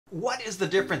What is the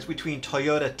difference between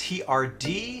Toyota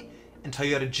TRD and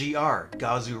Toyota GR,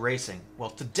 Gazoo Racing? Well,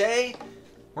 today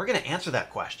we're going to answer that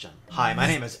question. Hi, my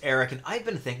name is Eric, and I've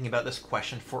been thinking about this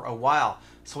question for a while,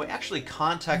 so I actually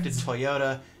contacted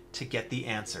Toyota to get the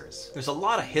answers. There's a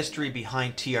lot of history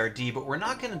behind TRD, but we're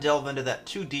not going to delve into that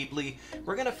too deeply.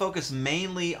 We're going to focus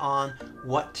mainly on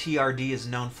what TRD is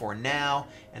known for now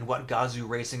and what Gazoo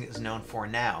Racing is known for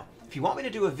now. If you want me to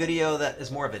do a video that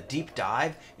is more of a deep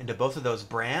dive into both of those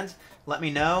brands, let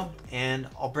me know and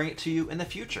I'll bring it to you in the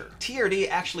future. TRD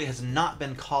actually has not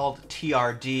been called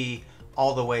TRD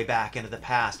all the way back into the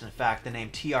past. In fact, the name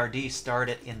TRD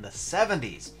started in the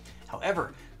 70s.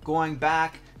 However, going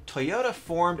back, Toyota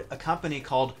formed a company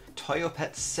called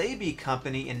Toyota Seibi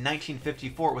Company in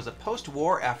 1954. It was a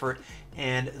post-war effort,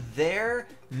 and their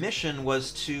mission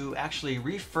was to actually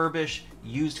refurbish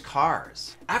used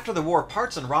cars. After the war,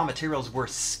 parts and raw materials were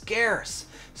scarce,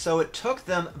 so it took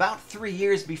them about 3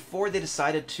 years before they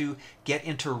decided to get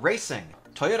into racing.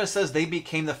 Toyota says they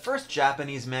became the first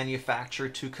Japanese manufacturer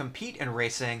to compete in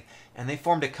racing, and they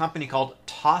formed a company called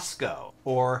TOSCO,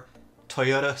 or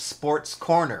Toyota Sports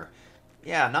Corner.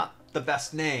 Yeah, not the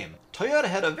best name. Toyota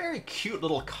had a very cute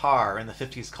little car in the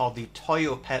 50s called the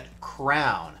Toyopet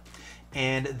Crown,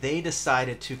 and they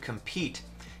decided to compete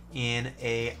in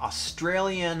an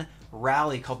Australian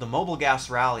rally called the Mobile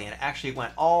Gas Rally, and it actually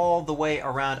went all the way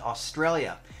around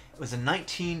Australia. It was a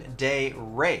 19-day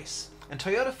race, and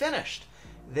Toyota finished.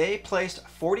 They placed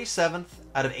 47th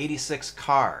out of 86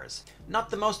 cars. Not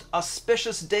the most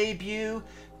auspicious debut,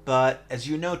 but as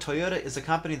you know, Toyota is a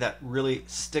company that really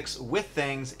sticks with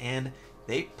things, and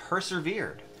they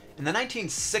persevered. In the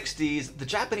 1960s, the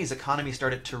Japanese economy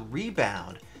started to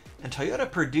rebound, and Toyota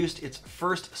produced its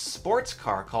first sports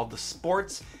car called the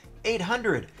Sports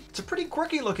 800. It's a pretty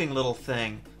quirky looking little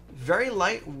thing, very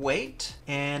lightweight,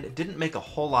 and didn't make a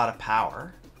whole lot of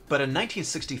power. But in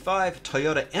 1965,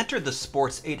 Toyota entered the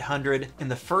Sports 800 in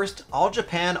the first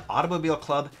All-Japan Automobile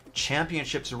Club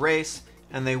Championships race,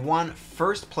 and they won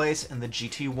first place in the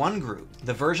GT1 group.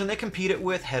 The version they competed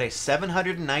with had a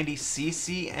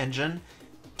 790cc engine,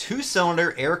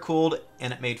 2-cylinder air-cooled,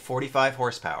 and it made 45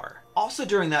 horsepower. Also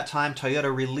during that time,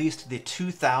 Toyota released the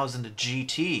 2000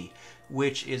 GT,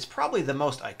 which is probably the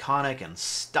most iconic and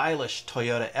stylish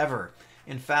Toyota ever.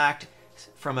 In fact,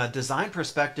 from a design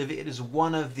perspective, it is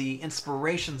one of the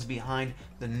inspirations behind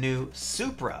the new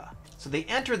Supra. So they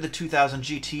entered the 2000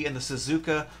 GT in the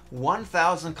Suzuka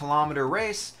 1,000 kilometer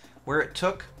race, where it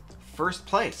took first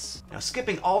place. Now,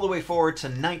 skipping all the way forward to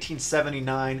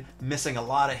 1979, missing a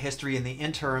lot of history in the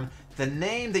interim, the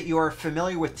name that you are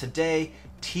familiar with today,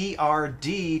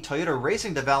 TRD, Toyota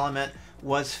Racing Development,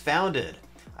 was founded.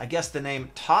 I guess the name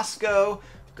TOSCO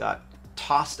got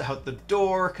tossed out the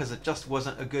door because it just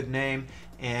wasn't a good name,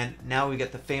 and now we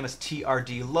get the famous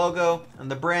TRD logo and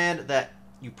the brand that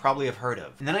you probably have heard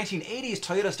of. In the 1980s,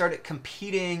 Toyota started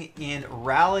competing in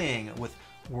rallying with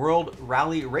World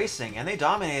Rally Racing, and they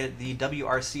dominated the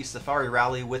WRC Safari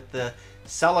Rally with the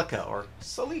Celica, or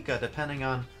Celica, depending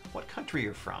on what country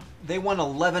you're from. They won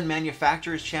 11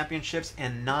 manufacturers championships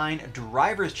and 9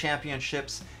 drivers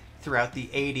championships throughout the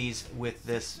 80s with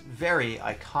this very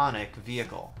iconic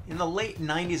vehicle. In the late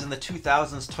 90s and the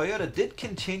 2000s, Toyota did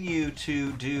continue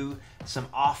to do some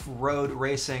off-road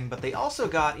racing, but they also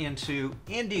got into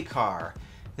IndyCar,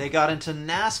 they got into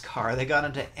NASCAR, they got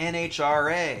into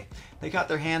NHRA, they got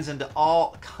their hands into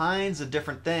all kinds of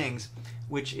different things,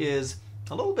 which is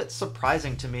a little bit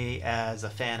surprising to me as a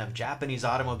fan of Japanese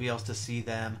automobiles to see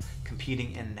them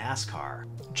competing in NASCAR.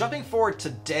 Jumping forward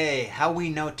today, how we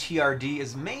know TRD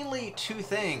is mainly two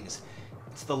things.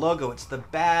 It's the logo, it's the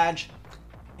badge,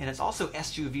 and it's also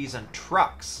SUVs and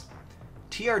trucks.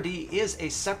 TRD is a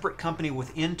separate company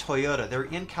within Toyota. They're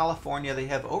in California, they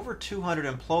have over 200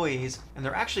 employees, and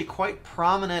they're actually quite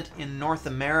prominent in North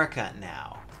America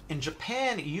now. In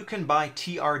Japan, you can buy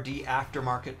TRD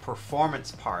aftermarket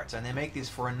performance parts, and they make these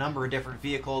for a number of different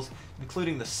vehicles,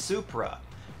 including the Supra.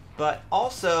 But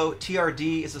also,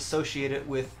 TRD is associated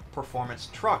with performance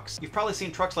trucks. You've probably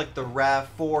seen trucks like the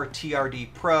RAV4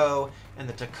 TRD Pro, and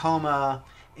the Tacoma,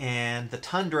 and the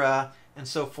Tundra, and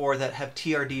so forth that have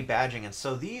TRD badging. And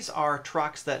so these are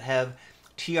trucks that have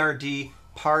TRD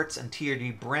parts and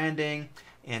TRD branding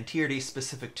and TRD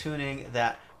specific tuning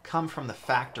that come from the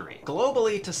factory.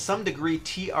 Globally, to some degree,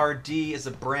 TRD as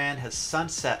a brand has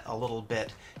sunset a little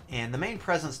bit, and the main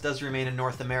presence does remain in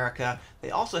North America.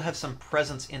 They also have some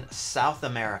presence in South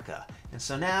America. And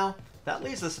so now that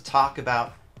leads us to talk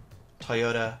about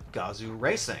Toyota Gazoo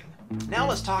Racing. Now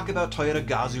let's talk about Toyota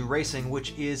Gazoo Racing,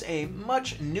 which is a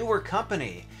much newer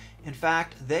company. In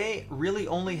fact, they really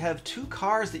only have 2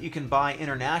 cars that you can buy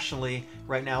internationally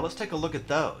right now. Let's take a look at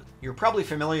those. You're probably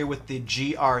familiar with the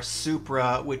GR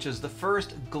Supra, which is the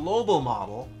first global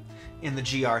model in the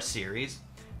GR series.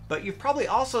 But you've probably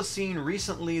also seen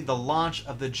recently the launch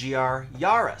of the GR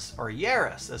Yaris, or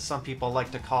Yaris as some people like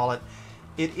to call it.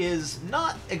 It is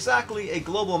not exactly a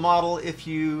global model if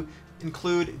you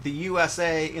include the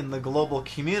USA in the global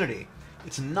community.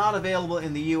 It's not available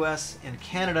in the US and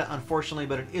Canada, unfortunately,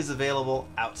 but it is available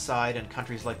outside in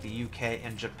countries like the UK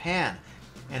and Japan.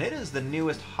 And it is the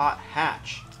newest hot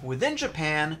hatch. Within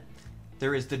Japan,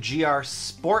 there is the GR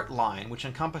Sport line, which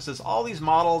encompasses all these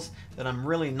models that I'm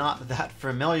really not that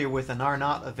familiar with and are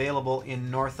not available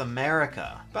in North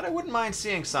America. But I wouldn't mind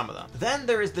seeing some of them. Then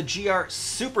there is the GR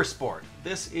Super Sport.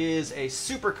 This is a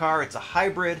supercar, it's a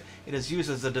hybrid. It is used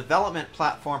as a development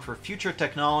platform for future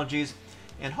technologies.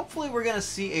 And hopefully we're going to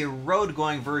see a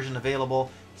road-going version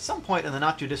available some point in the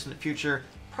not-too-distant future,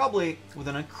 probably with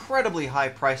an incredibly high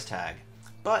price tag.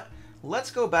 But let's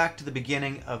go back to the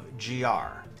beginning of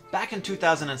GR. Back in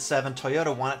 2007,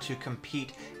 Toyota wanted to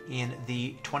compete in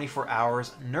the 24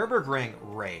 Hours Nürburgring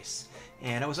race.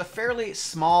 And it was a fairly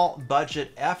small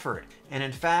budget effort. And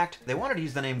in fact, they wanted to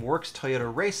use the name Works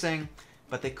Toyota Racing,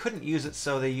 but they couldn't use it,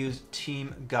 so they used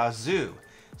Team Gazoo.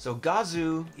 So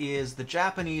Gazoo is the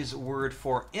Japanese word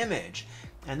for image,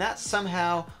 and that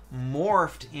somehow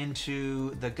morphed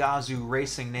into the Gazoo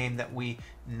Racing name that we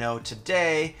know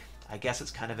today. I guess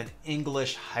it's kind of an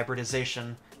English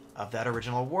hybridization of that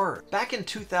original word. Back in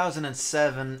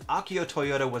 2007, Akio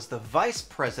Toyoda was the vice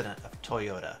president of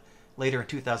Toyota. Later in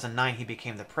 2009, he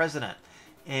became the president,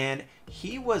 and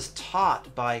he was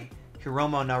taught by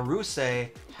Hiromu Naruse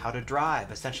how to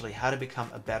drive, essentially how to become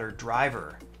a better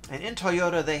driver. And in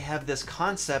Toyota, they have this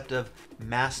concept of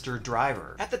master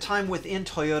driver. At the time within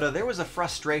Toyota, there was a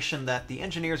frustration that the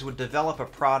engineers would develop a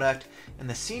product and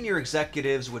the senior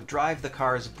executives would drive the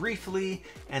cars briefly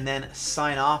and then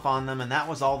sign off on them, and that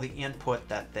was all the input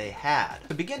that they had.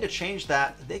 To begin to change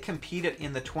that, they competed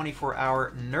in the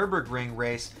 24-hour Nürburgring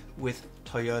race with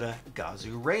Toyota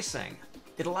Gazoo Racing.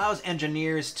 It allows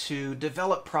engineers to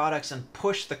develop products and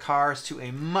push the cars to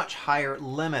a much higher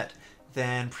limit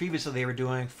than previously they were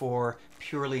doing for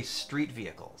purely street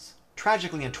vehicles.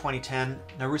 Tragically in 2010,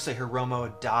 Naruse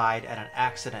Hiromu died at an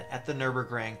accident at the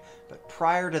Nürburgring, but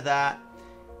prior to that,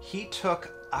 he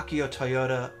took Akio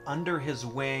Toyoda under his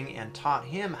wing and taught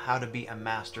him how to be a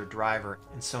master driver.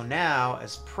 And so now,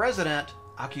 as president,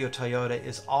 Akio Toyoda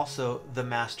is also the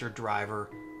master driver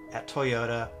at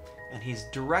Toyota, and he's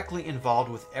directly involved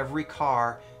with every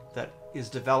car that is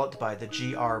developed by the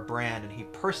GR brand, and he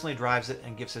personally drives it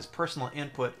and gives his personal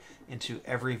input into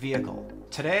every vehicle.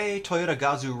 Today, Toyota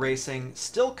Gazoo Racing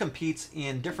still competes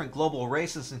in different global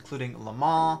races, including Le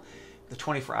Mans, the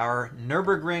 24-hour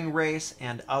Nürburgring race,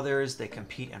 and others. They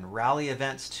compete in rally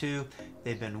events too.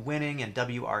 They've been winning in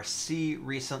WRC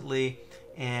recently,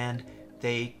 and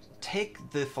they take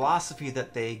the philosophy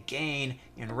that they gain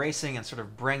in racing and sort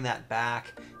of bring that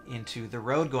back into the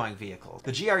road-going vehicles.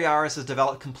 The GR Yaris is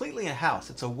developed completely in-house.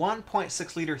 It's a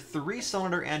 1.6-liter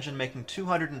 3-cylinder engine making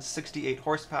 268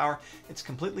 horsepower. It's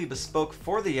completely bespoke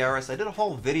for the Yaris. I did a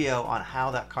whole video on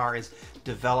how that car is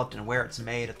developed and where it's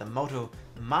made at the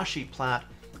Motomachi plant,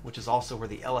 which is also where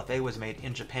the LFA was made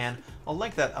in Japan. I'll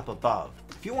link that up above.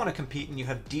 If you want to compete and you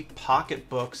have deep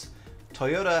pocketbooks,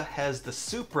 Toyota has the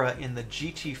Supra in the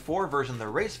GT4 version, the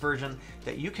race version,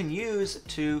 that you can use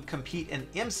to compete in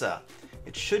IMSA.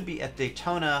 It should be at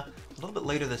Daytona a little bit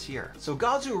later this year. So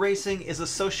Gazoo Racing is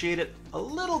associated a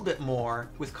little bit more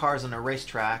with cars on a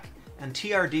racetrack, and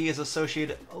TRD is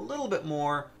associated a little bit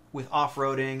more with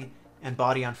off-roading and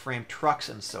body-on-frame trucks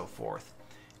and so forth.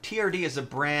 TRD as a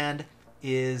brand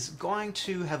is going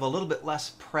to have a little bit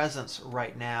less presence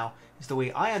right now, is the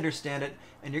way I understand it,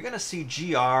 and you're going to see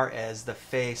GR as the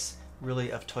face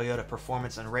really of Toyota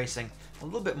performance and racing a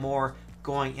little bit more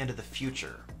going into the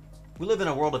future. We live in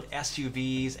a world of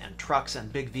SUVs and trucks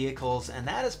and big vehicles, and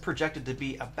that is projected to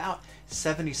be about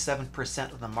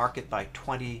 77% of the market by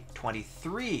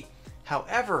 2023.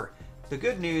 However, the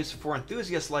good news for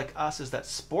enthusiasts like us is that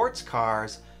sports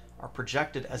cars are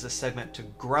projected as a segment to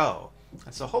grow.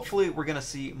 And so hopefully we're going to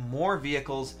see more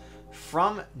vehicles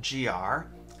from GR,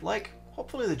 like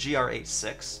hopefully the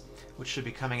GR86, which should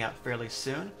be coming out fairly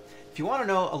soon. If you want to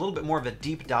know a little bit more of a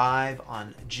deep dive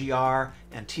on GR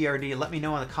and TRD, let me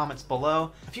know in the comments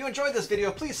below. If you enjoyed this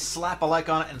video, please slap a like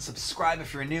on it and subscribe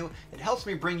if you're new. It helps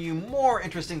me bring you more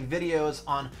interesting videos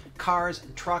on cars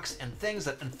and trucks and things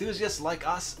that enthusiasts like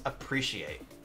us appreciate.